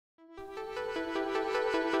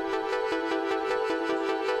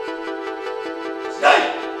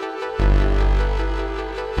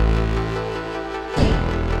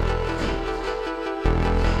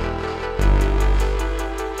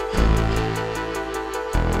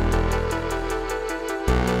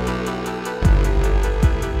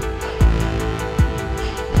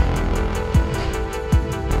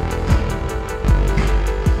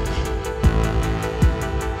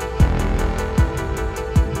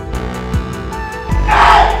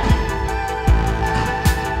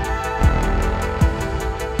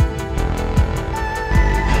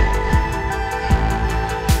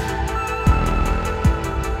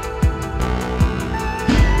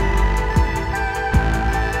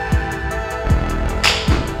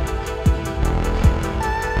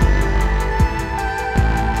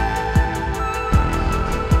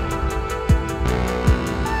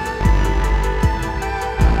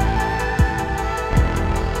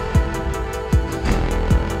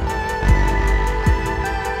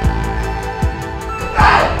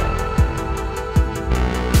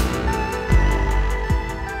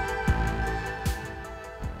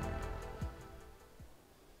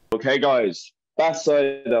Okay, guys,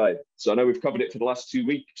 Bassai Dai. So I know we've covered it for the last 2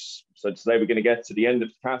 weeks. So today we're going to get to the end of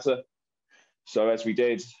the kata. So as we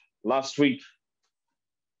did last week,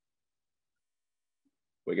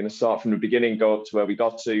 we're going to start from the beginning, go up to where we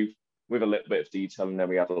got to with a little bit of detail, and then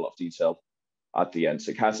we add a lot of detail at the end.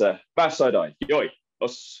 So kata, Bassai Dai, yoi,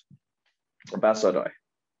 us, Bassai Dai.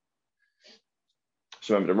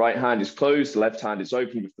 So remember, the right hand is closed, the left hand is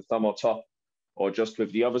open with the thumb on top, or just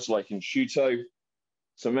with the others like in Shuto.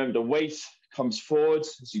 So remember, the weight comes forward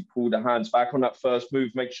as you pull the hands back on that first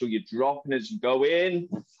move. Make sure you're dropping as you go in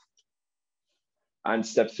and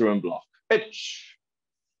step through and block. Itch.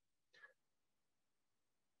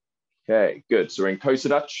 Okay, good. So we're in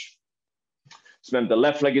Kosadach. So remember, the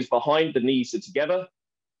left leg is behind, the knees are together.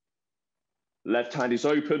 Left hand is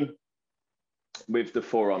open with the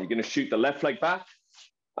forearm. You're going to shoot the left leg back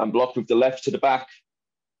and block with the left to the back.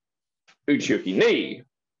 Uchiuki, knee.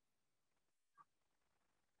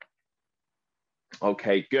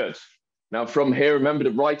 Okay, good. Now from here, remember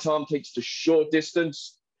the right arm takes the short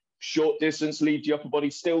distance, leave the upper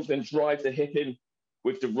body still, then drive the hip in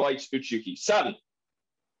with the right Uchiuki. San.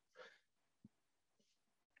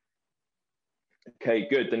 Okay,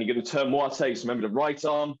 good. Then you're going to turn Wate. So remember the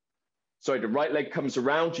right leg comes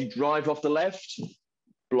around, you drive off the left,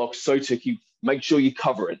 block Sotoki, make sure you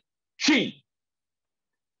cover it. Chi.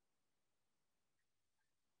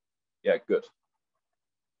 Yeah, good.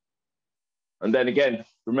 And then again,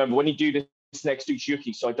 remember when you do this next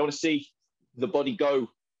Uchiuki, so I don't want to see the body go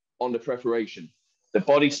on the preparation. The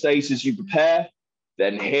body stays as you prepare,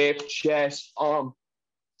 then hip, chest, arm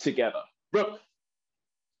together. Rook.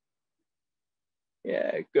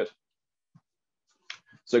 Yeah, good.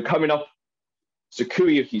 So coming up, so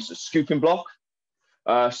Kuriyuki, so scoop and block.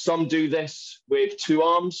 Some do this with two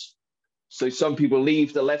arms. So some people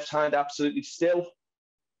leave the left hand absolutely still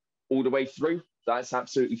all the way through. That's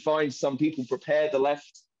absolutely fine. Some people prepare the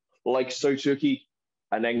left like Sotoki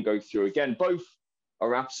and then go through. Again, both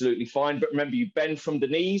are absolutely fine. But remember, you bend from the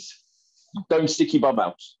knees, don't stick your bum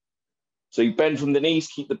out. So you bend from the knees,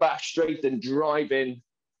 keep the back straight, then drive in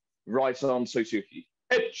right arm Sotoki.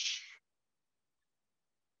 Itch.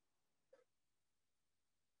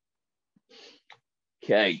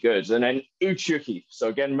 Okay, good. And then Uchiuki. So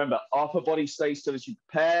again, remember, upper body stays still as you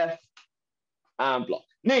prepare and block.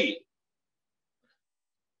 Knee.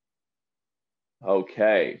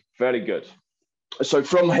 Okay, very good. So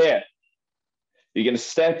from here, you're going to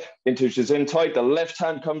step into Shizentai. The left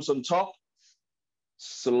hand comes on top,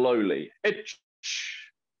 slowly. Itch.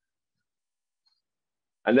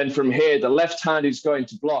 And then from here, the left hand is going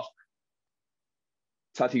to block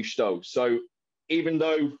Tati Shito. So even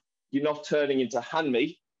though you're not turning into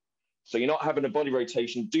Hanmi, so you're not having a body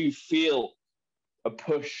rotation, do feel a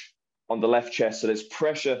push on the left chest. So there's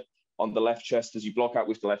pressure on the left chest as you block out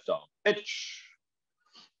with the left arm. Itch.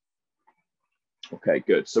 Okay,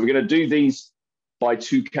 good. So we're going to do these by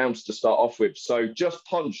 2 counts to start off with. So just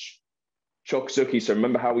punch Chokuzuki. So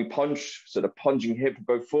remember how we punch. So the punching hip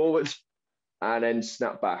will go forward and then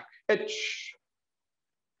snap back. Itch.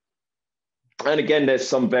 And again, there's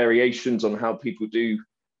some variations on how people do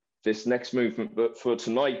this next movement. But for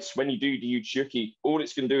tonight, when you do the Uchiuki, all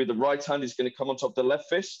it's going to do, the right hand is going to come on top of the left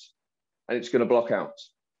fist and it's going to block out.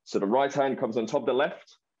 So the right hand comes on top of the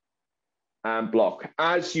left and block.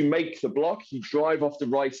 As you make the block, you drive off the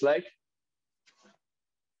right leg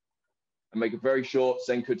and make a very short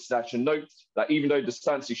Zenku Tadachi. And note that even though the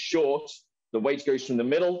stance is short, the weight goes from the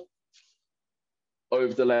middle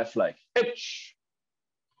over the left leg. Itch.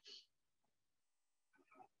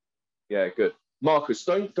 Yeah, good. Marcus,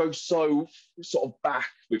 don't go so sort of back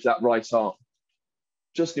with that right arm.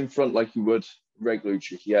 Just in front like you would regular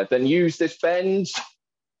Uchiuki. Yeah, then use this bend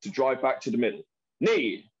to drive back to the middle.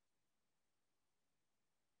 Knee.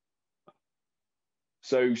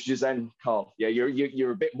 So Shizen, calm. Yeah,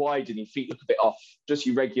 you're a bit wide and your feet look a bit off. Just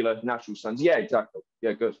your regular natural stance. Yeah, exactly.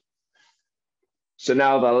 Yeah, good. So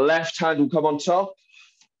now the left hand will come on top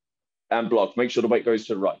and block. Make sure the weight goes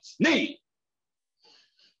to the right. Knee.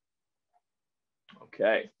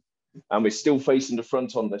 Okay. And we're still facing the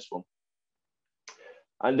front on this one.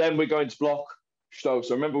 And then we're going to block Shito.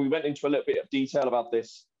 So remember, we went into a little bit of detail about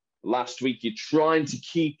this last week. You're trying to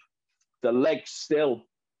keep the legs still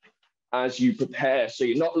as you prepare. So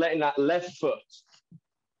you're not letting that left foot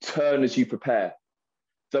turn as you prepare.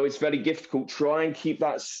 Though it's very difficult, try and keep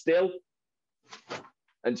that still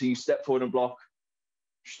until you step forward and block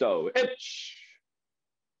Shito. Itch.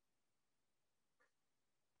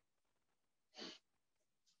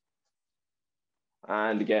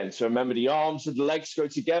 And again, so remember the arms and the legs go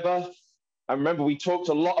together. And remember, we talked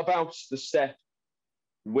a lot about the step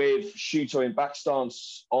with Shuto in back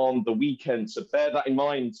stance on the weekend. So bear that in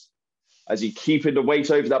mind as you keeping the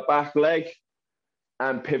weight over that back leg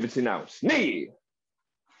and pivoting out. Knee.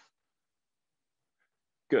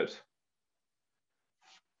 Good.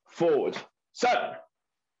 Forward. 7.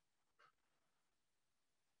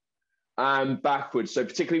 And backwards. So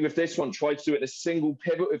particularly with this one, try to do it in a single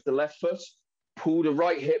pivot with the left foot. Pull the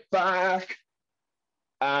right hip back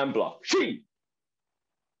and block. She.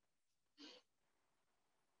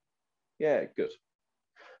 Yeah, good.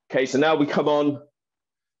 Okay, so now we come on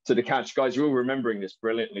to the catch. Guys, you're all remembering this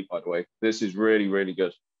brilliantly, by the way. This is really, really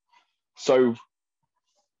good. So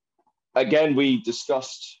again, we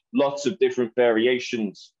discussed lots of different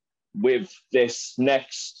variations with this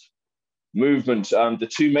next movement. The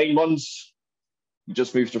two main ones, you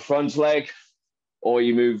just move the front leg, or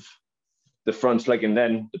you move the front leg and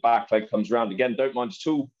then the back leg comes around. Again, don't mind at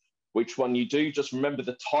all which one you do. Just remember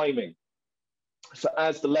the timing. So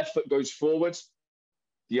as the left foot goes forward,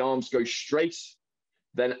 the arms go straight.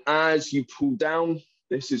 Then as you pull down,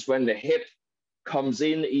 this is when the hip comes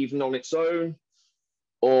in even on its own,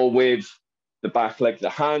 or with the back leg, the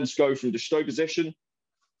hands go from the Shito position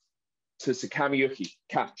to Sakami-uki,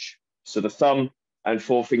 catch. So the thumb and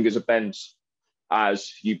forefingers are bent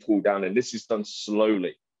as you pull down, and this is done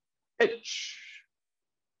slowly. Itch.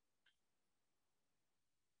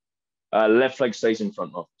 Left leg stays in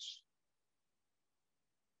front, Marcus.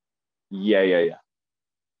 Yeah.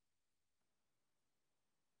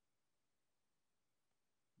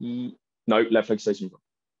 No, left leg stays in front.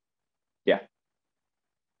 Yeah.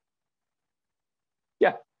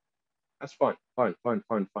 That's fine.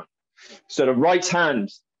 So the right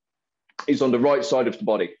hand is on the right side of the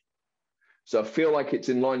body. So I feel like it's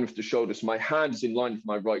in line with the shoulder. So my hand is in line with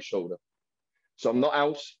my right shoulder. So I'm not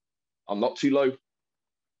out. I'm not too low.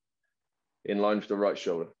 In line with the right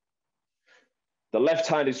shoulder. The left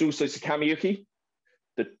hand is also Sakami-uki.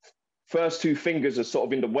 The first two fingers are sort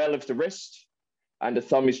of in the well of the wrist, and the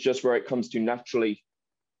thumb is just where it comes to naturally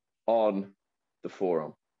on the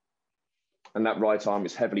forearm. And that right arm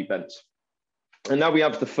is heavily bent. And now we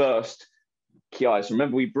have the first kiai. So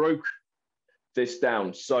remember, we broke this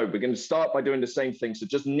down. So we're going to start by doing the same thing. So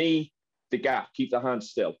just knee the gap, keep the hand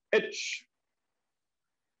still. Itch.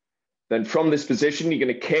 Then from this position, you're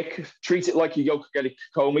going to kick, treat it like a yokogeri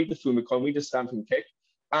kokomi, the fumakomi, the stamping kick.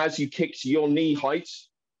 As you kick to your knee height,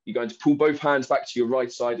 you're going to pull both hands back to your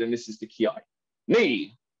right side, and this is the kiai.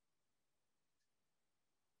 Knee.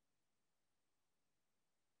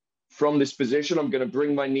 From this position, I'm going to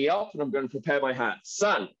bring my knee up and I'm going to prepare my hands.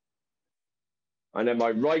 San. And then my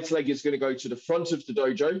right leg is going to go to the front of the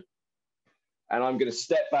dojo, and I'm going to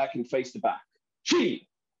step back and face the back. Chi.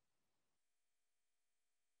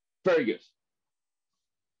 Very good.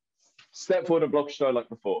 Step forward and block Shito like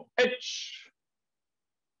before. Itch.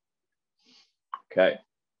 Okay.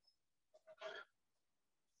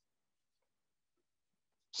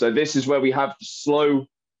 So this is where we have the slow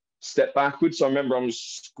step backwards. So remember, I'm going to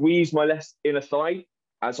squeeze my left inner thigh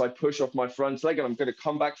as I push off my front leg, and I'm going to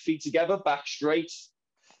come back, feet together, back straight,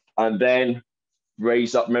 and then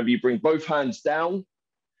raise up. Remember, you bring both hands down.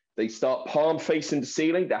 They start palm facing the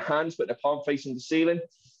ceiling, their hands, but their palm facing the ceiling,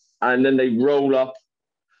 and then they roll up,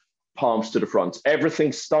 palms to the front.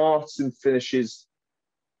 Everything starts and finishes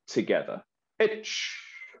together. Itch.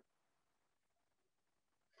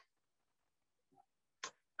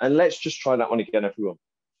 And let's just try that one again, everyone.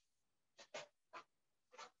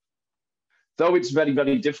 Though it's very,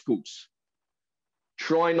 very difficult,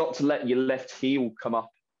 try not to let your left heel come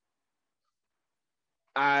up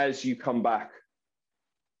as you come back.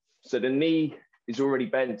 So the knee is already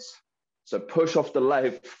bent. So push off the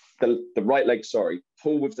left, the right leg, sorry.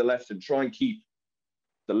 Pull with the left and try and keep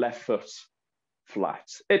the left foot flat.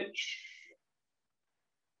 Itch.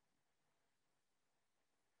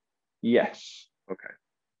 Yes. Okay.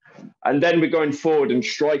 And then we're going forward and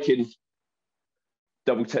striking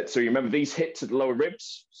double tetsu. Remember, these hit to the lower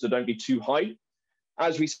ribs, so don't be too high.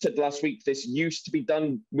 As we said last week, this used to be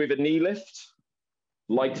done with a knee lift,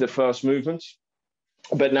 like the first movement,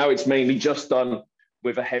 but now it's mainly just done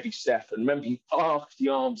with a heavy step. And remember, you arc the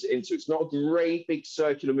arms into, it's not a great big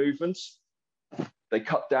circular movement. They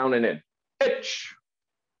cut down and in. Itch.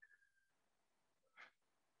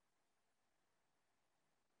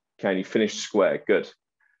 Okay, you finish square, good.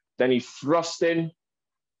 Then you thrust in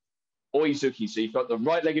Oizuki. So you've got the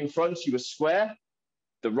right leg in front, you were square.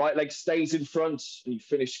 The right leg stays in front, and you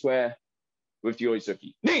finish square with the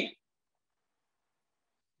Oizuki. Knee.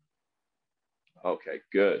 Okay,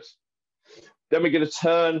 good. Then we're going to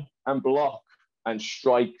turn and block and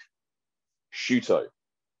strike Shuto.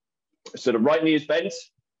 So the right knee is bent,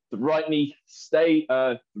 The right knee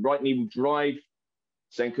will drive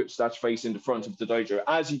Zenkutsu Dachi face in the front of the dojo.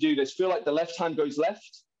 As you do this, feel like the left hand goes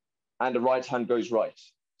left and the right hand goes right.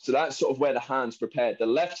 So that's sort of where the hand's prepared. The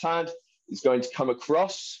left hand is going to come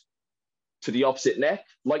across to the opposite neck,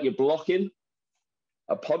 like you're blocking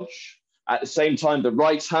a punch. At the same time, the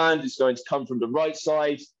right hand is going to come from the right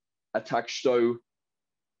side, attack shito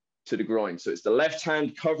to the groin. So it's the left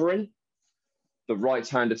hand covering, the right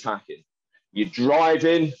hand attacking. You drive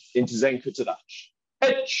in into Zenkutsu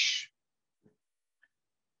Dachi.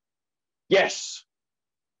 Yes.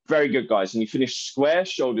 Very good, guys. And you finish square,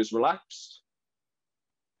 shoulders relaxed.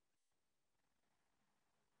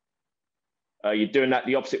 You're doing that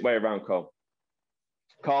the opposite way around, Carl.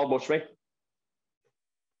 Carl, watch me.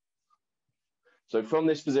 So from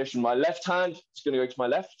this position, my left hand is going to go to my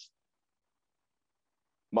left.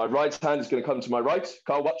 My right hand is going to come to my right.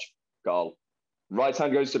 Carl, watch. Carl. Right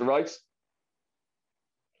hand goes to the right.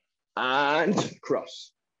 And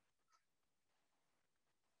cross.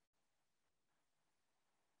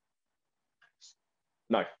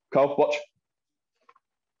 No. Carl, watch.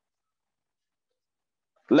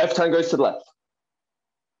 Left hand goes to the left.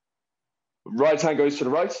 Right hand goes to the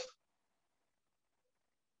right.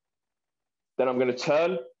 Then I'm going to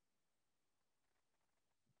turn.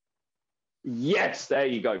 Yes, there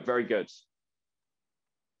you go. Very good.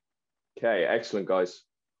 Okay, excellent, guys.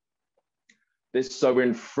 So we're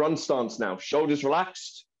in front stance now. Shoulders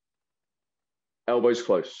relaxed, elbows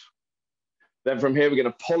close. Then from here, we're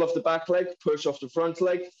going to pull off the back leg, push off the front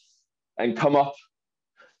leg, and come up,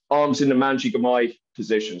 arms in the Manji-Gamai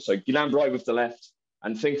position. So Ginanburai with the left,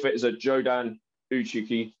 and think of it as a Jodan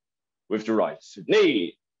Uchuki with the right.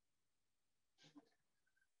 Knee.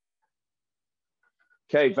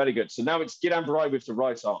 Okay, very good. So now it's Ginanburai with the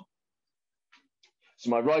right arm. So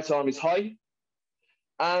my right arm is high.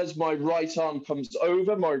 As my right arm comes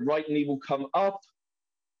over, my right knee will come up,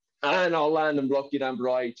 and I'll land and block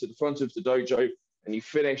Ginanburai to the front of the dojo, and you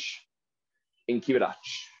finish in Kibadachi.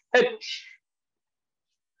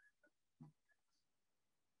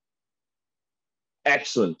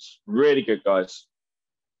 Excellent. Really good, guys.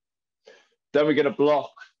 Then we're going to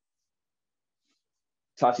block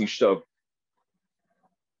Tati Shito.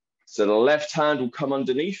 So the left hand will come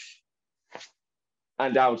underneath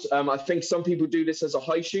and out. I think some people do this as a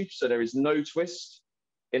haishu, so there is no twist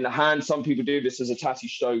in the hand. Some people do this as a Tati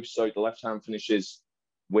Shito, so the left hand finishes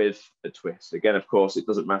with a twist. Again, of course, it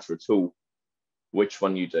doesn't matter at all which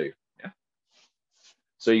one you do. Yeah.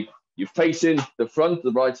 So you're facing the front,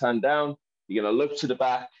 the right hand down. You're going to look to the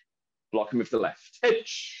back, blocking with the left.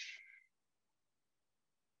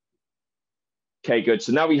 Okay, good.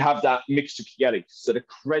 So now we have that mixed kigeri. So the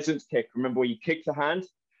crescent kick, remember where you kick the hand?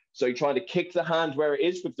 So you're trying to kick the hand where it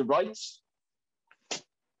is with the right.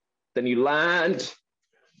 Then you land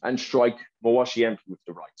and strike Mawashi Empu with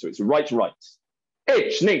the right. So it's right to right.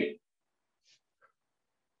 Knee.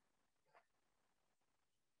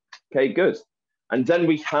 Okay, good. And then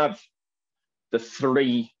we have the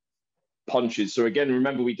three punches. So again,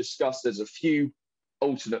 remember we discussed there's a few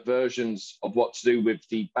alternate versions of what to do with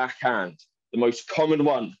the backhand. The most common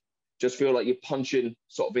one, just feel like you're punching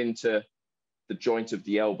sort of into the joint of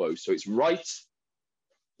the elbow. So it's right,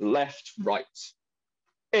 left, right.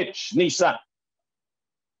 Nisa.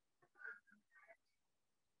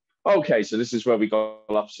 Okay, so this is where we got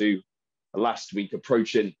up to last week,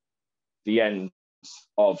 approaching the end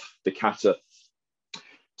of the kata.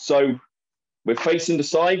 So we're facing the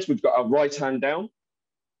sides. We've got our right hand down.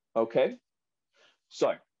 Okay.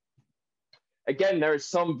 So again, there are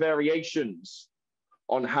some variations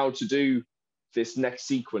on how to do this next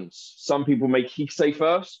sequence. Some people make Hikisei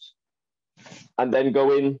first and then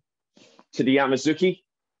go in to the Yamazuki.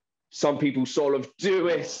 Some people sort of do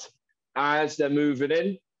it as they're moving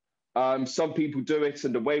in. Some people do it,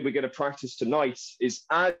 and the way we're going to practice tonight is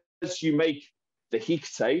as you make the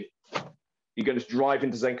Hikisei, you're going to drive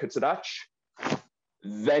into Zenkutsu Dachi,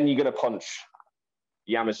 then you're going to punch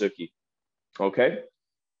Yamazuki. Okay?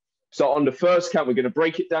 So on the first count, we're going to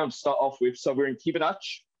break it down to start off with. So we're in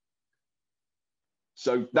Kibadachi.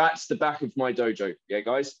 So that's the back of my dojo. Yeah,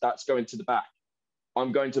 guys, that's going to the back.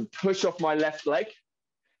 I'm going to push off my left leg.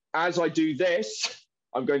 As I do this,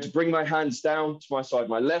 I'm going to bring my hands down to my side.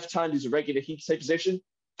 My left hand is a regular Hikisei position.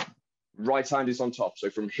 Right hand is on top. So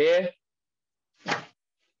from here,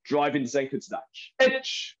 drive into Zenkutsu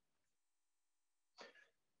Dachi.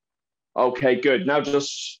 Okay, good. Now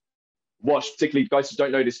just watch, particularly guys who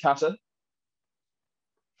don't know this kata.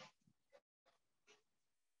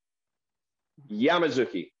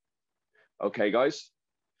 Yamazuki. Okay, guys.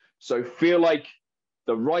 So feel like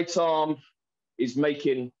the right arm is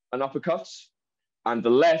making an uppercut. and the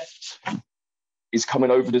left is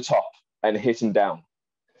coming over the top and hitting down,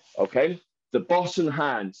 okay? The bottom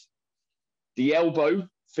hand, the elbow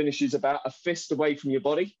finishes about a fist away from your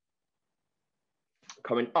body,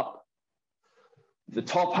 coming up. The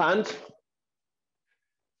top hand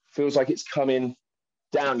feels like it's coming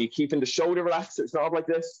down. You're keeping the shoulder relaxed, so it's not up like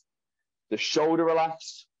this. The shoulder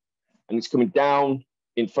relaxed, and it's coming down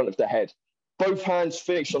in front of the head. Both hands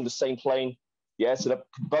finish on the same plane. Yeah, so they'll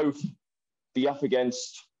both be up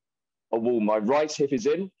against a wall. My right hip is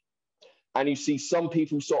in, and you see some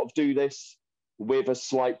people sort of do this with a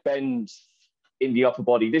slight bend in the upper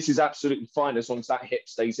body. This is absolutely fine as long as that hip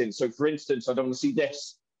stays in. So for instance, I don't want to see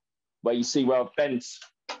this, where you see where I've bent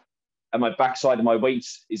and my backside of my weight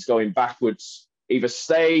is going backwards. Either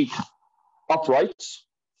stay upright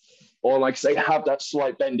or, like say, have that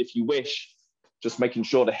slight bend if you wish, just making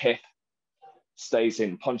sure the hip stays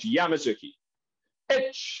in. Punch Yamazuki.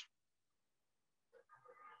 Itch.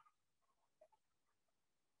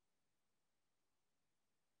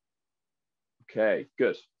 Okay,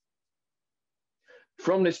 good.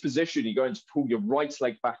 From this position, you're going to pull your right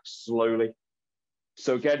leg back slowly.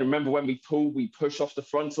 So again, remember when we pull, we push off the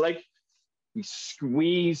front leg. We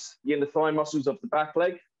squeeze the inner thigh muscles of the back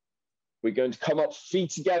leg. We're going to come up, feet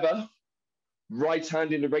together, right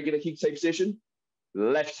hand in the regular kikite position,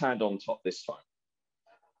 left hand on top this time.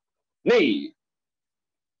 Knee.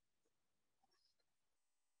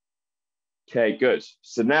 Okay, good.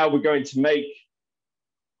 So now we're going to make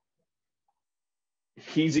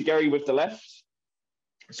hizigiri with the left.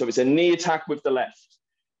 So it's a knee attack with the left.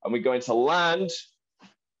 And we're going to land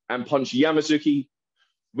and punch Yamazuki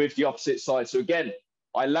with the opposite side. So again,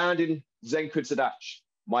 I land in Zenkutsudachi.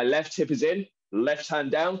 My left hip is in, left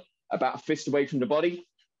hand down, about a fist away from the body,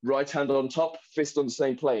 right hand on top, fist on the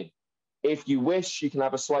same plane. If you wish, you can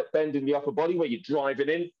have a slight bend in the upper body where you're driving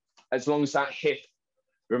in, as long as that hip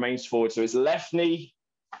remains forward. So it's left knee,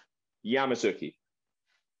 Yamazuki.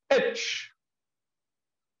 Itch.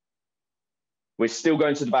 We're still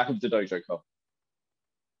going to the back of the dojo, Cole.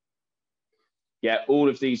 Yeah, all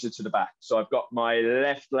of these are to the back. So I've got my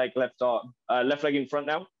left leg, left arm, left leg in front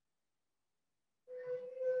now.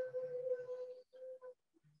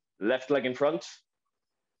 Left leg in front.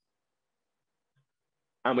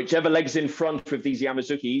 And whichever leg's in front with these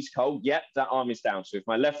Yamazukis, Cole, yep, that arm is down. So if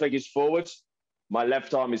my left leg is forward, my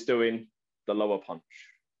left arm is doing the lower punch.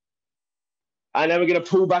 And then we're going to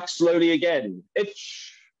pull back slowly again.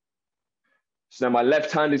 Itch. So now my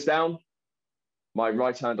left hand is down, my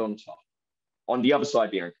right hand on top. On the other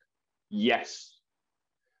side, Bianca. Yes.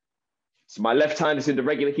 So my left hand is in the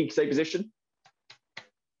regular kikite position.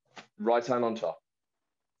 Right hand on top.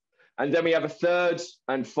 And then we have a third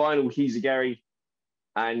and final hizigiri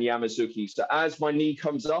and Yamazuki. So as my knee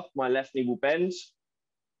comes up, my left knee will bend.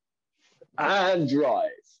 And drive.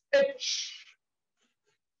 Itch.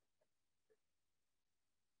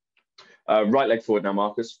 Right leg forward now,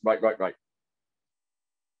 Marcus. Right, right, right.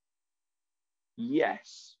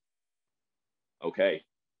 Yes. Okay.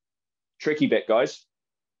 Tricky bit, guys.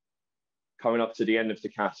 Coming up to the end of the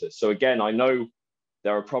kata. So again, I know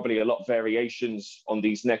there are probably a lot of variations on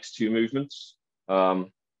these next two movements.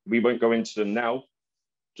 We won't go into them now.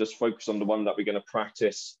 Just focus on the one that we're going to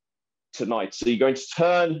practice tonight. So you're going to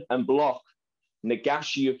turn and block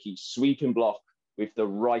Nagashi-yuki, sweeping block with the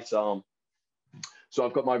right arm. So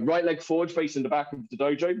I've got my right leg forward facing the back of the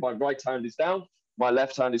dojo. My right hand is down. My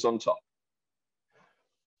left hand is on top.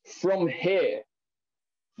 From here,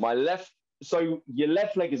 so your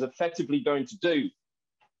left leg is effectively going to do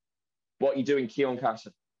what you do in Kion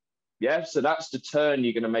Kata. Yeah, so that's the turn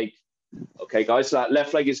you're going to make. Okay, guys, so that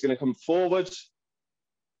left leg is going to come forward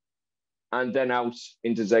and then out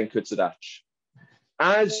into Zenkutsudachi.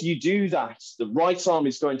 As you do that, the right arm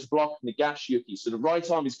is going to block Nagashi-yuki. So the right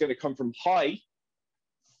arm is going to come from high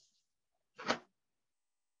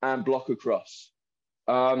and block across.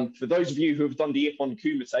 For those of you who have done the Ippon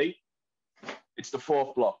Kumite, it's the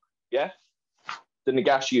fourth block, yeah? The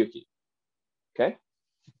Nagashi-yuki, okay?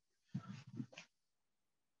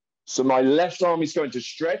 So my left arm is going to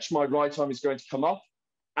stretch, my right arm is going to come up.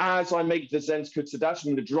 As I make the Zenkutsudachi,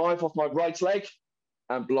 I'm going to drive off my right leg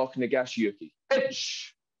and block Nagashi-yuki.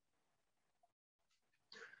 Itch.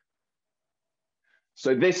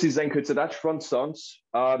 So this is Zenkutsudachi front stance,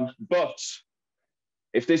 but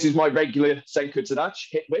if this is my regular Zenkutsudachi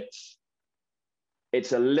hip width,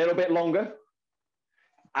 it's a little bit longer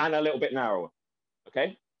and a little bit narrower,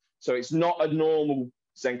 okay? So it's not a normal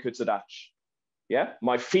Zenkutsudachi, yeah?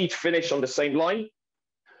 My feet finish on the same line,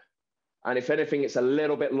 and if anything, it's a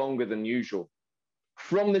little bit longer than usual.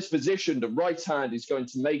 From this position, the right hand is going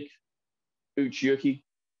to make Uchi-yuki,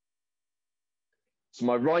 So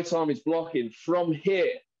my right arm is blocking from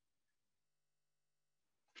here.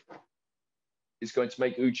 It's going to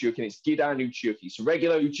make Uchiuki, and it's Gidan Uchiuki. So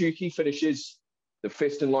regular Uchiuki finishes the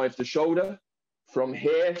fist in line of the shoulder. From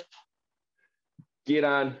here,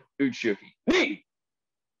 Gidan Uchiuki. Knee!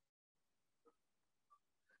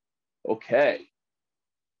 Okay.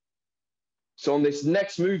 So on this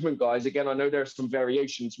next movement, guys, again, I know there are some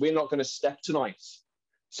variations. We're not going to step tonight.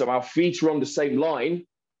 So our feet are on the same line.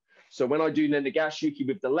 So when I do the Nagashiyuki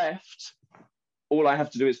with the left, all I have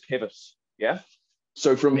to do is pivot, yeah?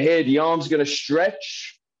 So from here, the arm's going to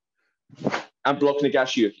stretch and block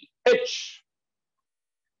Nagashiyuki. Itch.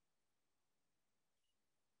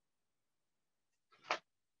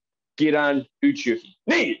 Gidan Uchiuki.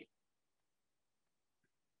 Knee.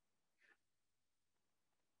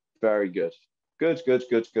 Very good. Good, good,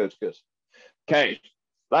 good, good, good. Okay,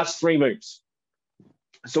 that's 3 moves.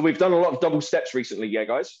 So we've done a lot of double steps recently, yeah,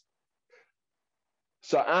 guys?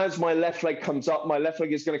 So as my left leg comes up, my left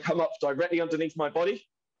leg is going to come up directly underneath my body.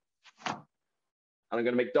 And I'm going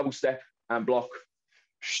to make double step and block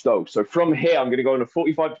Shito. So from here, I'm going to go on a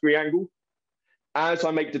 45-degree angle. As I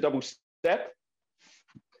make the double step,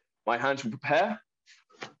 my hands will prepare.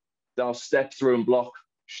 Then I'll step through and block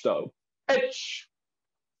Shito. Edge.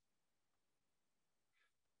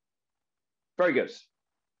 Very good.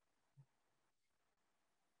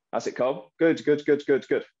 That's it, Cole. Good, good, good, good,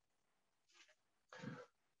 good.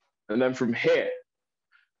 And then from here,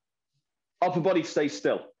 upper body stays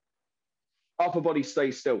still. Upper body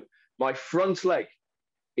stays still. My front leg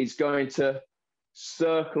is going to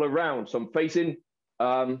circle around. So I'm facing,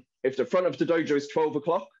 if the front of the dojo is 12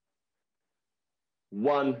 o'clock,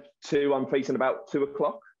 1, 2, I'm facing about 2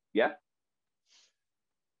 o'clock, yeah?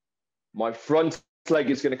 My front leg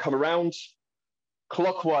is going to come around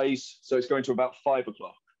clockwise, so it's going to about 5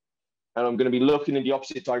 o'clock. And I'm going to be looking in the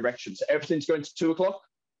opposite direction. So everything's going to 2 o'clock.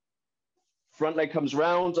 Front leg comes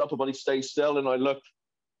round, upper body stays still, and I look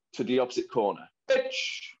to the opposite corner.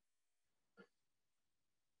 Pitch.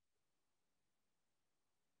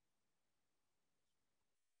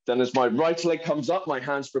 Then as my right leg comes up, my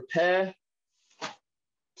hands prepare.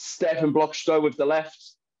 Step and block Shito with the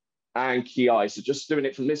left, and Ki. So just doing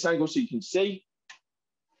it from this angle so you can see.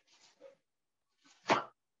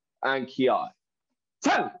 And Ki.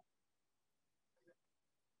 10.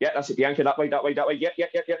 Yeah, that's it. Bianca, that way, that way, that way. Yep, yep,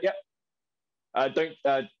 yep, yep, yep.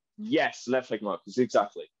 Yes, left leg markers,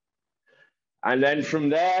 exactly. And then from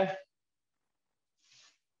there,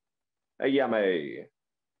 a Yame.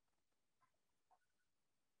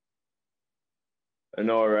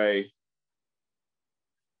 Honore.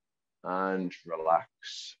 And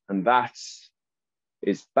relax. And that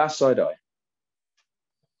is Bassai Dai.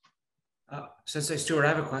 Sensei Stuart, I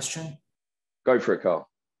have a question. Go for it, Carl.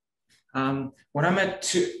 When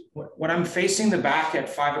I'm facing the back at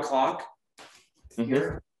 5 o'clock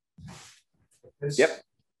here, yep.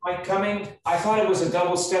 I thought it was a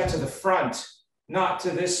double step to the front, not to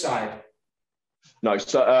this side. No,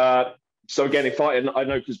 so again, if I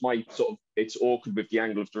know because my it's awkward with the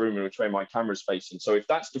angle of the room in which way my camera's facing. So if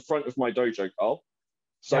that's the front of my dojo, Carl,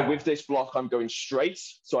 so yeah. With this block, I'm going straight.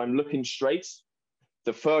 So I'm looking straight.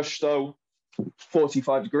 The first Shito,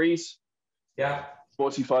 45 degrees. Yeah.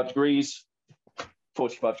 45 degrees,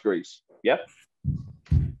 45 degrees. Yeah.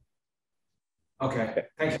 Okay.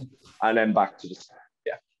 Thank you. And then back to the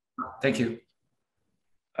yeah. Thank you.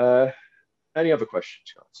 Any other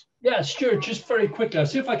questions, guys? Yeah, Stuart, just very quickly. I'll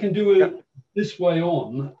see if I can do it this way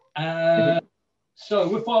on.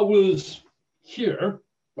 So if I was here,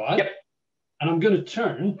 right? Yep. And I'm going to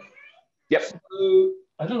turn. Yep. So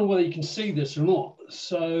I don't know whether you can see this or not.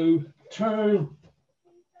 So turn.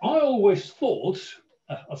 I always thought,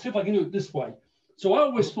 I'll see if I can do it this way. So I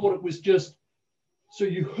always thought it was just, so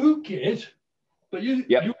you hook it, but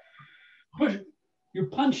you're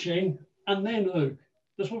punching and then hook.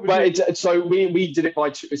 That's what we're doing. So we did it by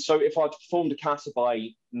two. So if I performed a kata by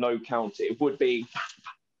no count, it would be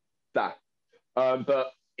that.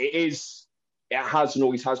 But it has and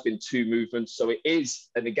always has been 2 movements. So it is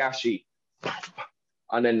a nagashi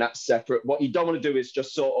and then that's separate. What you don't want to do is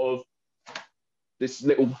just sort of this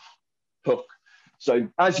little hook. So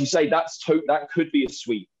as you say, that could be a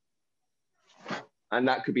sweep and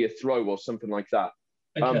that could be a throw or something like that.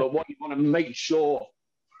 Okay. But what you want to make sure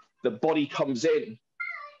the body comes in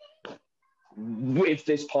with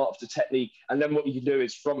this part of the technique. And then what you can do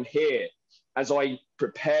is from here, as I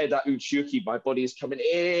prepare that Uchiuki, my body is coming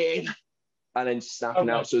in and then snapping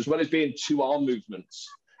out. So as well as being 2 arm movements,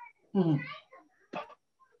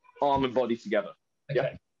 arm and body together.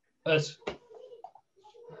 Okay.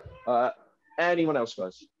 Yeah. Anyone else,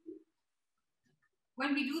 guys?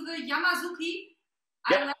 When we do the Yamazuki,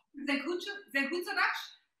 Yep. I like Zenkutsu dash.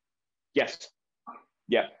 Yes.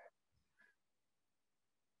 Yeah.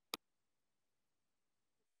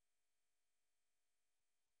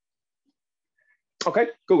 Okay,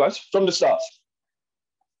 cool guys. From the start.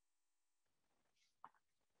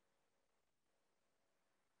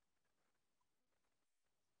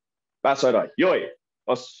 Bassai Dai. Yoi.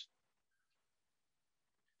 Us.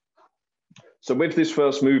 So with this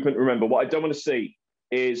first movement, remember what I don't want to see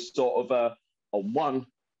is sort of a 1,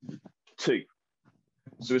 2.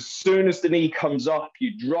 So as soon as the knee comes up,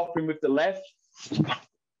 you drop in with the left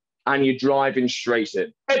and you're driving straight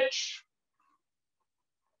in. Pitch.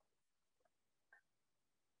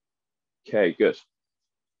 Okay, good.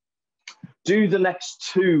 Do the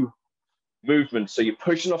next 2 movements. So you're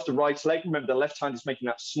pushing off the right leg. Remember, the left hand is making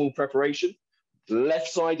that small preparation. Left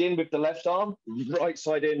side in with the left arm, right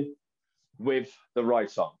side in with the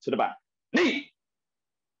right arm. To the back. Knee.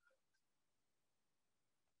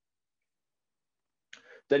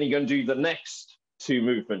 Then you're going to do the next 2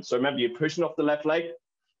 movements. So remember, you're pushing off the left leg.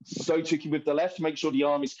 Sotuki with the left. Make sure the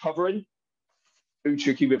arm is covering.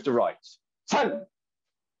 Uchuki with the right. 10.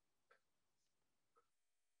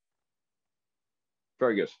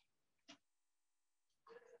 Very good.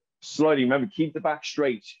 Slowly, remember, keep the back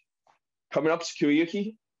straight. Coming up to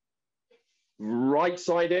Kuriyuki. Right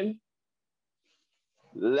side in.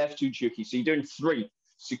 Left Uchuki. So you're doing 3.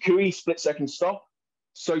 Sukui, split second stop.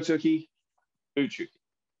 Sotuki, Uchuki.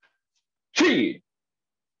 Chi.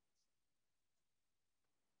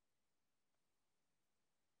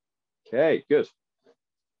 Okay, good.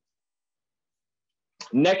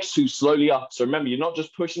 Next 2, slowly up. So remember, you're not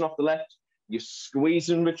just pushing off the left. You're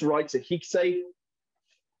squeezing with the right to Hikse,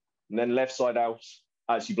 and then left side out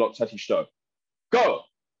as you block Tati Shito. Go!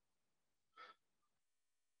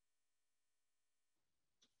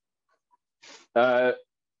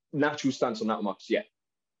 Natural stance on that, Marcus, yeah.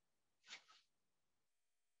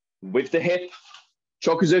 With the hip,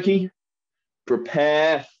 Chokuzuki,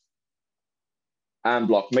 prepare, and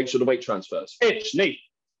block. Make sure the weight transfers. Itch, knee.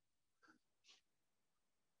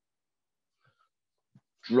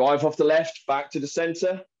 Drive off the left, back to the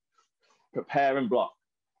center, prepare and block.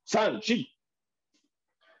 Sanji.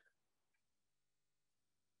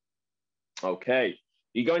 Okay,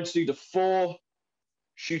 you're going to do the 4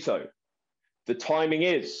 Shuto. The timing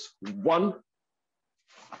is 1,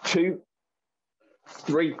 2,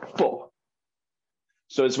 3, 4.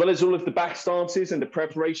 So as well as all of the back stances and the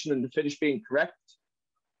preparation and the finish being correct,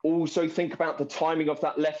 also think about the timing of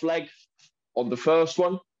that left leg on the first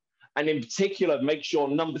one. And in particular, make sure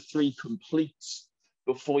number 3 completes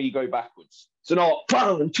before you go backwards. So not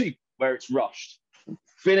 1 and 2, where it's rushed.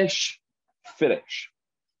 Finish, finish.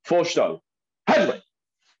 4 Shuto. Headway.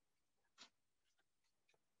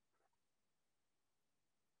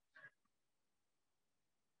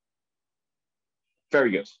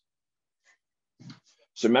 Very good.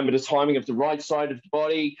 So remember the timing of the right side of the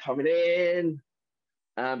body, coming in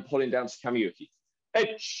and pulling down to Kamiyuki.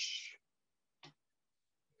 Edge.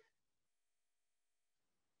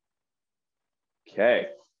 Okay.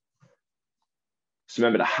 So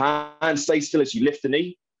remember the hand stays still as you lift the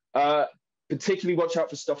knee. Particularly watch out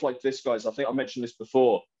for stuff like this, guys. I think I mentioned this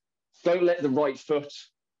before. Don't let the right foot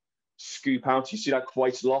scoop out. You see that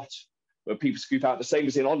quite a lot where people scoop out. The same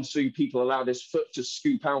as in Onsu, people allow this foot to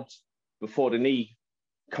scoop out before the knee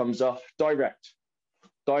comes up. Direct,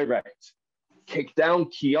 direct. Kick down,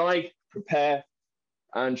 kiai, prepare,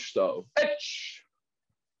 and shito. Etch.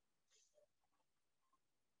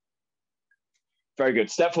 Very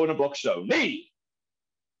good. Step forward and block shito. Knee.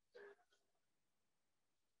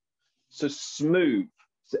 So smooth.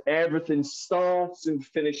 So everything starts and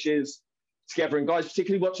finishes together. And guys,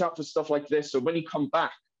 particularly watch out for stuff like this. So when you come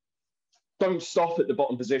back, don't stop at the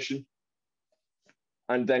bottom position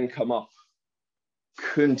and then come up.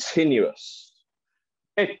 Continuous.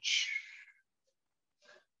 Itch.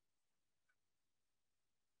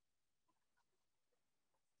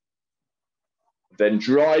 Then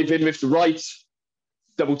drive in with the right.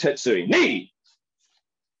 Double tetsui. Knee.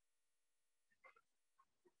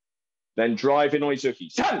 Then drive in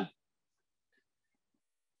oizuki. San.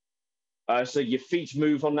 So your feet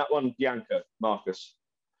move on that one, Bianca, Marcus.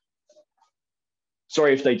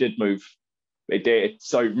 Sorry if they did move. They did.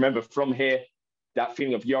 So remember from here, that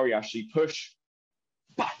feeling of Yoriashi, push,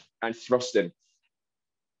 and thrust in.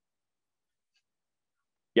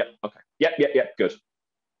 Yep, okay. Yep, good.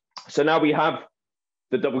 So now we have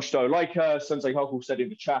the double shito. Like Sensei Hoku said in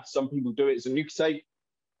the chat, some people do it as a nukase,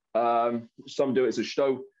 some do it as a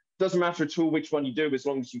shito. Doesn't matter at all which one you do as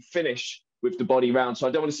long as you finish with the body round. So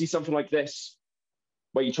I don't want to see something like this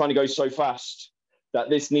where you're trying to go so fast that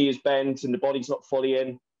this knee is bent and the body's not fully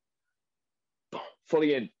in.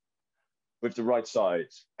 Fully in with the right side.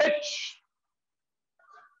 Itch.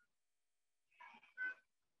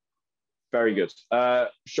 Very good.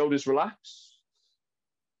 Shoulders relax.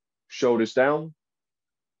 Shoulders down.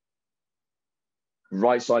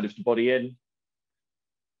 Right side of the body in.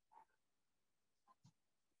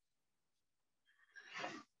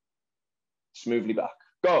 Smoothly back.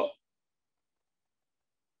 Go.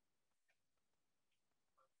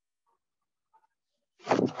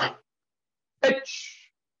 Itch.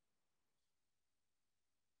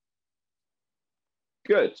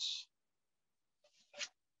 Good.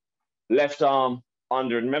 Left arm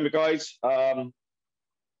under. And remember, guys,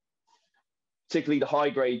 particularly the high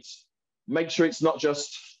grades, make sure it's not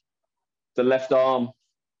just the left arm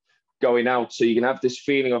going out. So you can have this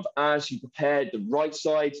feeling of, as you prepare, the right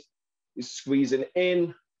side is squeezing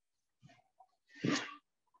in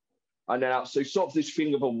and then out. So sort of this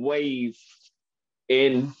feeling of a wave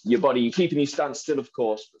in your body. You're keeping your stance still, of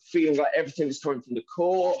course, but feeling like everything is coming from the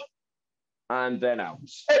core and then out.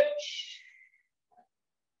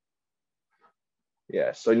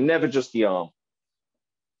 Yeah, so never just the arm.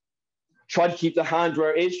 Try to keep the hand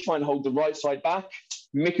where it is. Try and hold the right side back.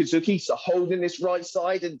 Mikazuki, so holding this right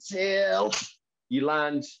side until you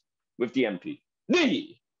land with the MP.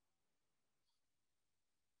 Knee.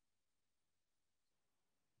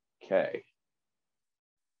 Okay.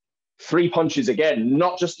 3 punches again,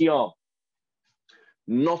 not just the arm.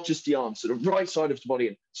 Not just the arm, so the right side of the body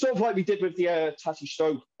in. Sort of like we did with the Tati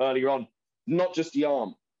Sto earlier on. Not just the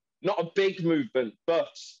arm. Not a big movement, but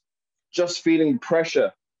just feeling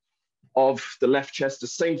pressure of the left chest. The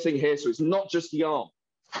same thing here, so it's not just the arm.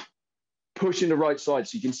 Pushing the right side,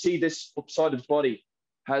 so you can see this side of the body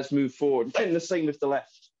has moved forward. Then the same with the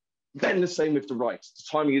left. Then the same with the right. The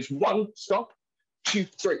timing is 1, stop, 2,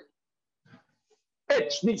 3.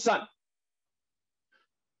 Edge, Nissan.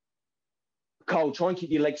 Carl, try and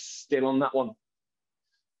keep your legs still on that one.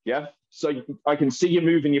 Yeah, so I can see you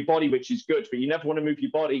moving your body, which is good, but you never want to move your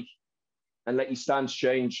body and let your stance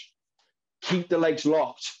change. Keep the legs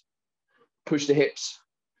locked. Push the hips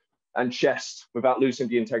and chest without losing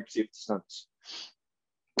the integrity of the stance.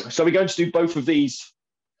 So we're going to do both of these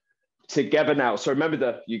together now. So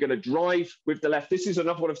remember you're going to drive with the left. This is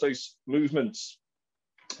another one of those movements.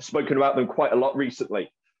 I've spoken about them quite a lot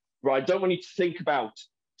recently, where I don't want you to think about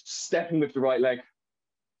stepping with the right leg.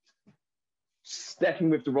 Stepping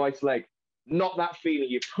with the right leg. Not that feeling.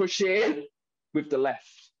 You push in with the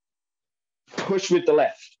left. Push with the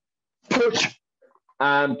left. Push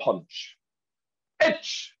and punch.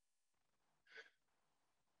 Itch.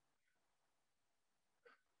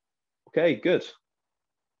 Okay, good.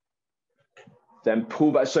 Then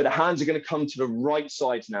pull back. So the hands are going to come to the right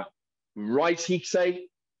side now. Right hikse,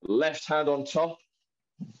 left hand on top.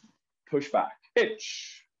 Push back.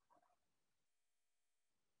 Itch.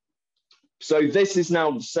 So this is now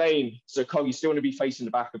the same. So Cole, you still want to be facing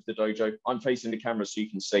the back of the dojo. I'm facing the camera so you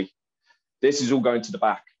can see. This is all going to the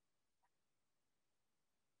back.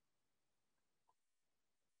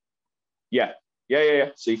 Yeah.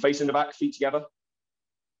 So you're facing the back, feet together.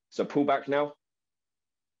 So pull back now.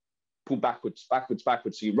 Pull backwards, backwards,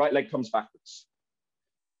 backwards. So your right leg comes backwards.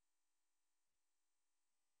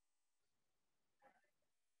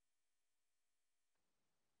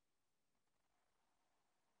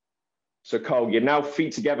 So Carl, you're now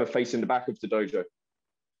feet together facing the back of the dojo.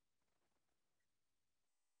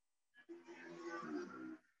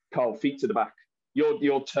 Carl, feet to the back.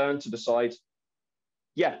 Your turn to the side.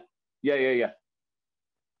 Yeah.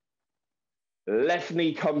 Left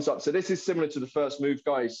knee comes up. So this is similar to the first move,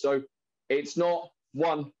 guys. So it's not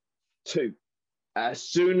 1, 2. As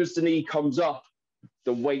soon as the knee comes up,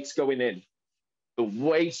 the weight's going in. The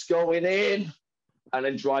weight's going in. And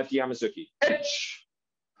then drive the Yamazuki. Itch.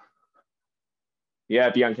 Yeah,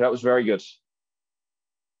 Bianca, that was very good.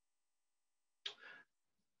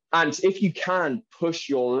 And if you can, push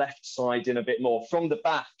your left side in a bit more. From the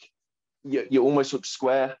back, you almost look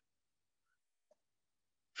square.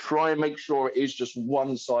 Try and make sure it is just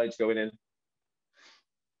one side going in.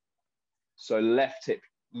 So left hip.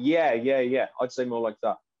 Yeah. I'd say more like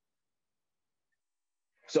that.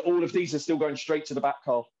 So all of these are still going straight to the back,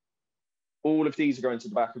 Carl. All of these are going to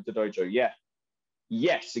the back of the dojo. Yeah.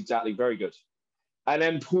 Yes, exactly. Very good. And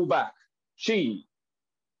then pull back. Chi.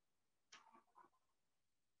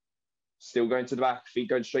 Still going to the back. Feet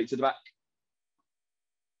going straight to the back.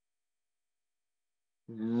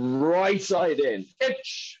 Right side in.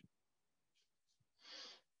 Itch.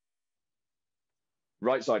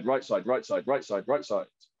 Right side, right side, right side, right side, right side.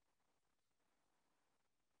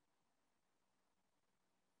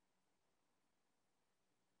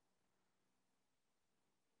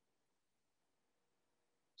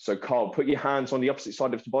 So Carl, put your hands on the opposite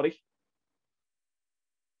side of the body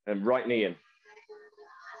and right knee in.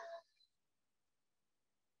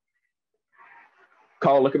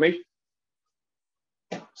 Carl, look at me.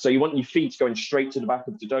 So you want your feet going straight to the back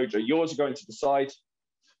of the dojo. Yours are going to the side.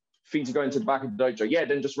 Feet are going to the back of the dojo. Yeah,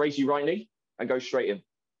 then just raise your right knee and go straight in.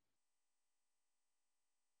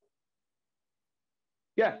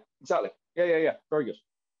 Yeah, exactly. Yeah. Very good.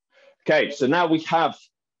 Okay, so now we have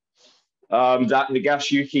that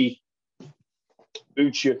Nagashiyuki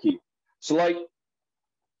Uchiuki. So like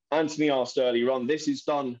Anthony asked earlier on, this is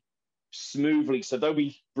done smoothly. So though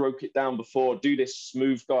we broke it down before, do this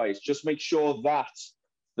smooth, guys. Just make sure that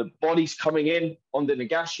the body's coming in on the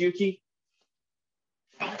Nagashiyuki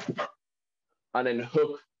and then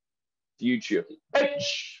hook the Uchiuki.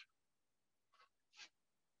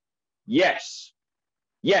 Yes.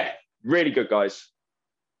 Yeah, really good, guys.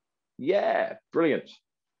 Yeah, brilliant.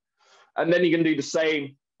 And then you can do the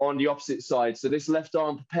same on the opposite side. So this left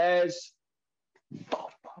arm prepares.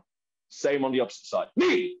 Same on the opposite side.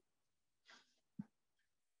 Knee.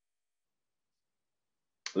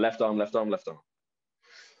 Left arm, left arm, left arm.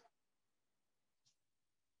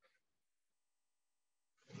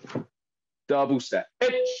 Double step.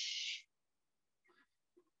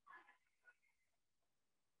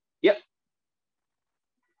 Yep.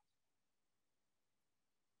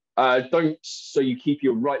 So you keep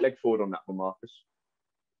your right leg forward on that one, Marcus.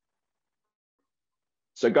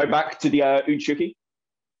 So go back to the Uchiuki.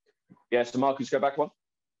 Yeah, so Marcus, go back one.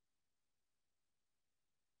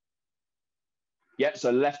 Yep,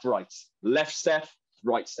 so left, right. Left step,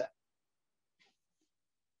 right step.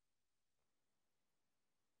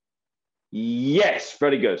 Yes,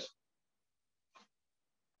 very good.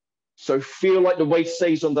 So feel like the weight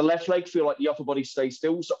stays on the left leg, feel like the upper body stays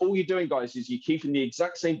still. So all you're doing, guys, is you're keeping the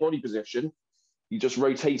exact same body position. You're just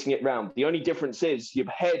rotating it round. The only difference is your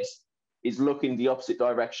head is looking the opposite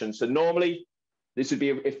direction. So normally, this would be,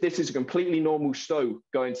 if this is a completely normal stow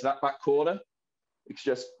going to that back corner, it's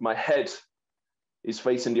just my head is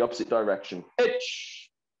facing the opposite direction.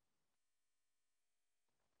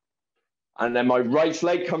 And then my right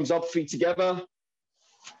leg comes up, feet together.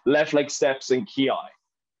 Left leg steps and kiai.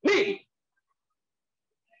 Knee.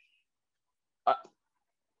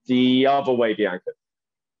 The other way, Bianca.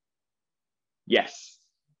 Yes.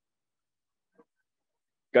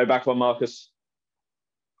 Go back one, Marcus.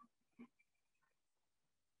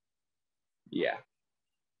 Yeah.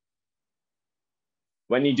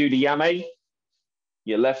 When you do the yame,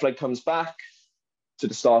 your left leg comes back to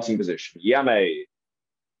the starting position. Yame.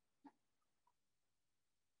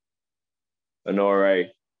 Honore.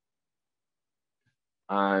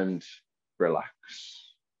 And relax.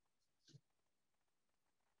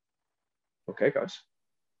 Okay, guys.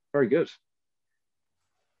 Very good.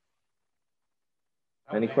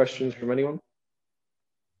 Any questions from anyone?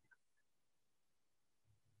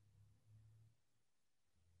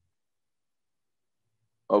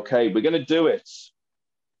 Okay, we're going to do it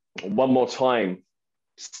one more time.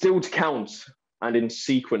 Still to count and in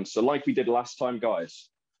sequence. So like we did last time, guys.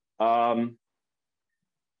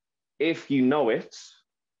 If you know it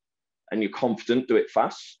and you're confident, do it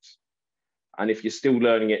fast. And if you're still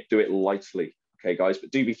learning it, do it lightly. Okay, guys,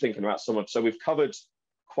 but do be thinking about some of. So we've covered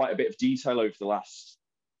quite a bit of detail over the last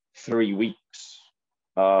 3 weeks.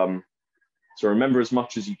 So remember as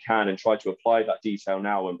much as you can and try to apply that detail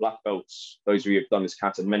now. And black belts, those of you who have done this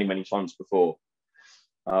kata many, many times before,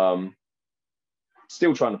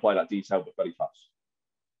 still trying to apply that detail, but very fast.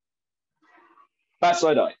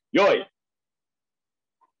 Bassai Dai, yoi.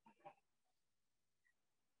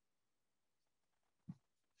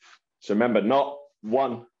 So remember, not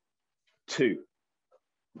 1, 2.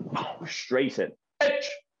 Straight in.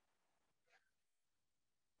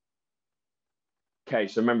 Okay,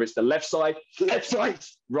 so remember, it's the left side,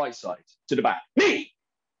 right side, to the back. Knee.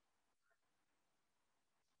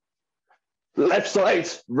 Left side,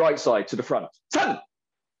 right side, to the front. 7.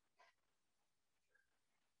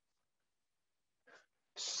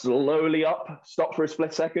 Slowly up, stop for a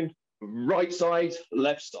split second. Right side,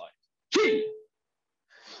 left side. Key.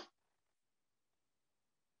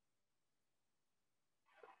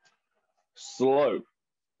 Slow.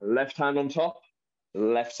 Left hand on top,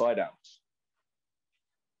 left side out.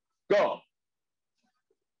 Go.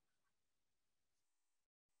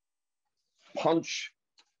 Punch,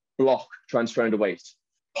 block, transferring the weight.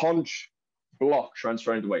 Punch, block,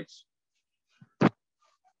 transferring the weight.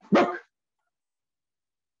 Rook.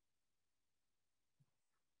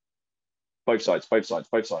 Both sides, both sides,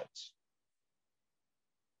 both sides.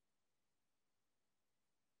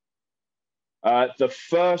 The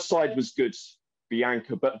first side was good,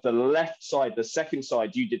 Bianca, but the left side, the second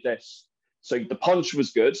side, you did this. So the punch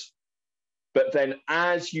was good, but then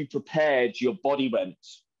as you prepared, your body went,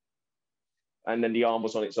 and then the arm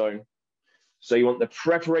was on its own. So you want the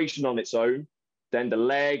preparation on its own, then the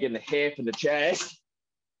leg and the hip and the chest,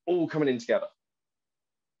 all coming in together.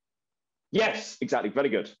 Yes, exactly, very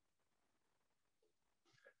good.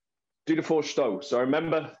 Do the 4 stow. So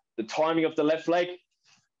remember the timing of the left leg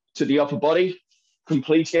to the upper body,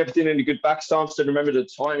 completing everything in a good back stance. Then remember the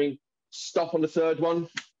timing, stop on the 3rd one,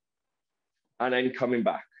 and then coming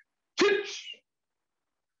back.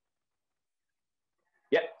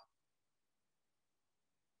 Yep.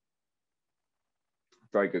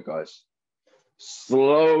 Very good, guys.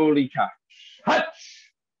 Slowly catch. Hatch.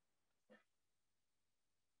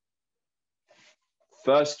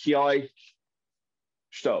 First kiai,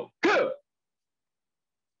 stow. Good.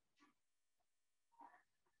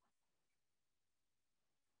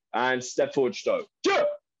 And step forward, stow. Good.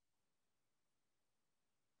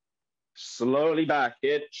 Slowly back,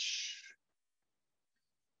 itch.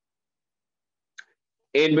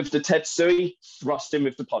 In with the tetsui, thrust in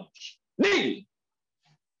with the punch. Knee.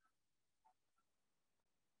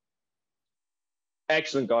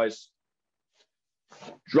 Excellent, guys.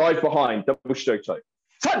 Drive behind, double shoto.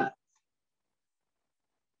 10.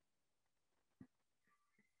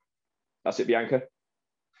 That's it, Bianca.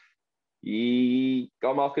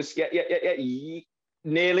 Go, Marcus. Yeah.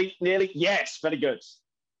 Nearly. Yes, very good.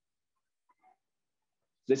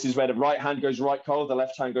 This is where the right hand goes right, Cole. The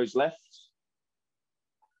left hand goes left.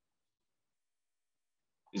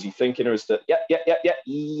 Is he thinking, or is the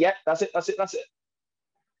yeah? That's it.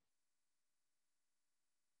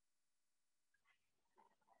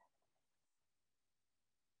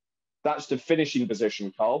 That's the finishing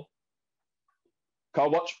position, Carl. Carl,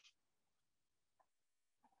 watch.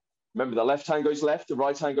 Remember, the left hand goes left, the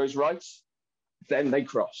right hand goes right. Then they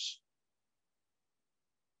cross.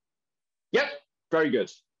 Yep, very good.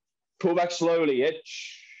 Pull back slowly,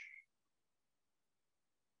 itch.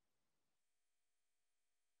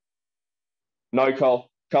 No, Carl.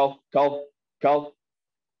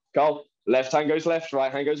 Left hand goes left,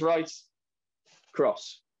 right hand goes right.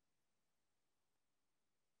 Cross.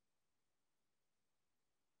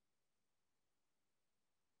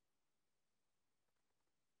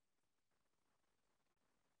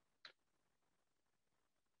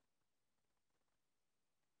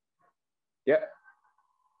 Yep.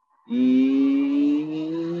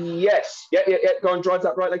 Yes. Yeah. Go on, drive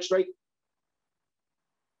that right leg straight.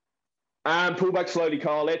 And pull back slowly,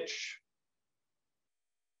 Carl. Itch.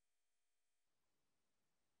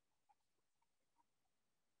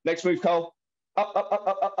 Next move, Carl.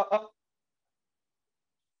 Up.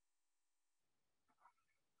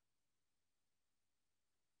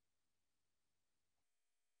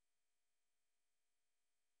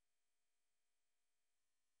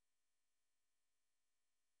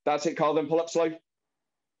 That's it, Carl. Then pull up slow.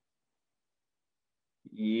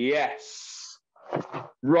 Yes.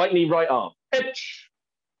 Right knee, right arm. Itch.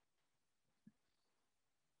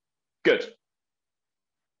 Good.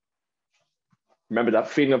 Remember that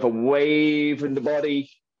feeling of a wave in the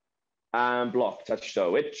body and block, touch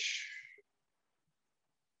toe, itch.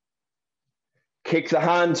 Kick the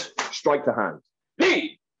hand, strike the hand.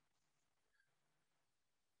 Knee.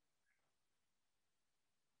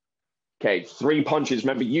 Okay, 3 punches.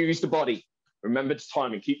 Remember, use the body. Remember the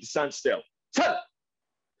timing. Keep the stance still. 10.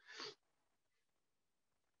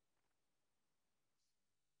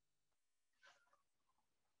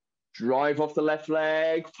 Drive off the left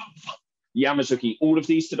leg. Yamazuki. All of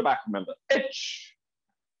these to the back, remember. Itch.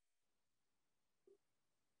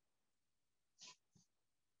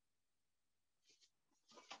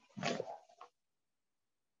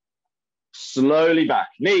 Slowly back.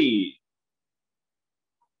 Knee.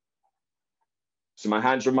 So my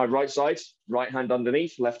hands are on my right side. Right hand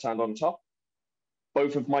underneath, left hand on top.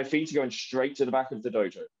 Both of my feet are going straight to the back of the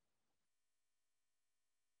dojo.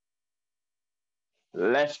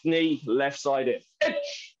 Left knee, left side in.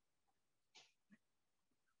 Itch.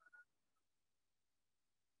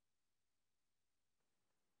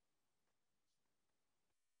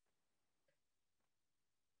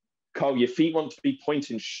 Cole, your feet want to be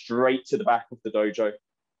pointing straight to the back of the dojo.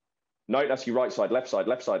 No, that's your right side, left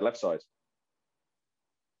side.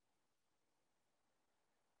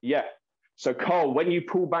 Yeah. So Cole, when you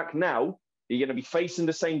pull back now, you're going to be facing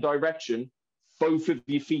the same direction. Both of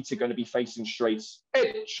your feet are going to be facing straight.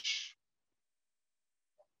 Itch.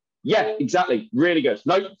 Yeah, exactly. Really good.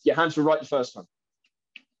 No, your hands were right the first time.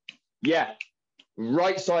 Yeah.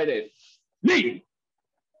 Right side in. Knee.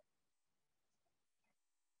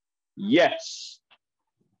 Yes.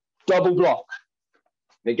 Double block.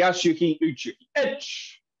 Negashuki, Uchuki,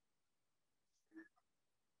 Edge.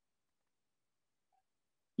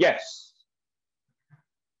 Yes.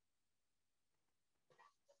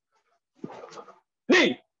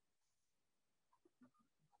 Knee.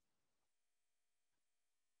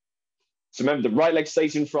 So remember, the right leg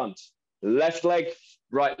stays in front. Left leg,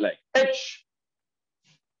 right leg. Edge.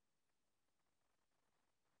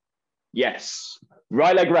 Yes.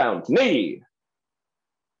 Right leg round. Knee.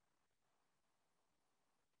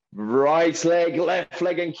 Right leg, left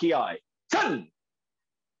leg, and kiai. 10.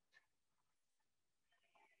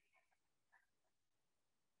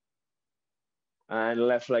 And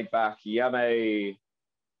left leg back. Yame.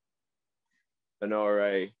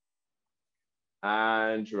 Honore.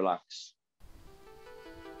 And relax.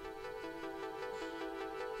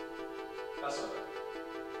 Bassai.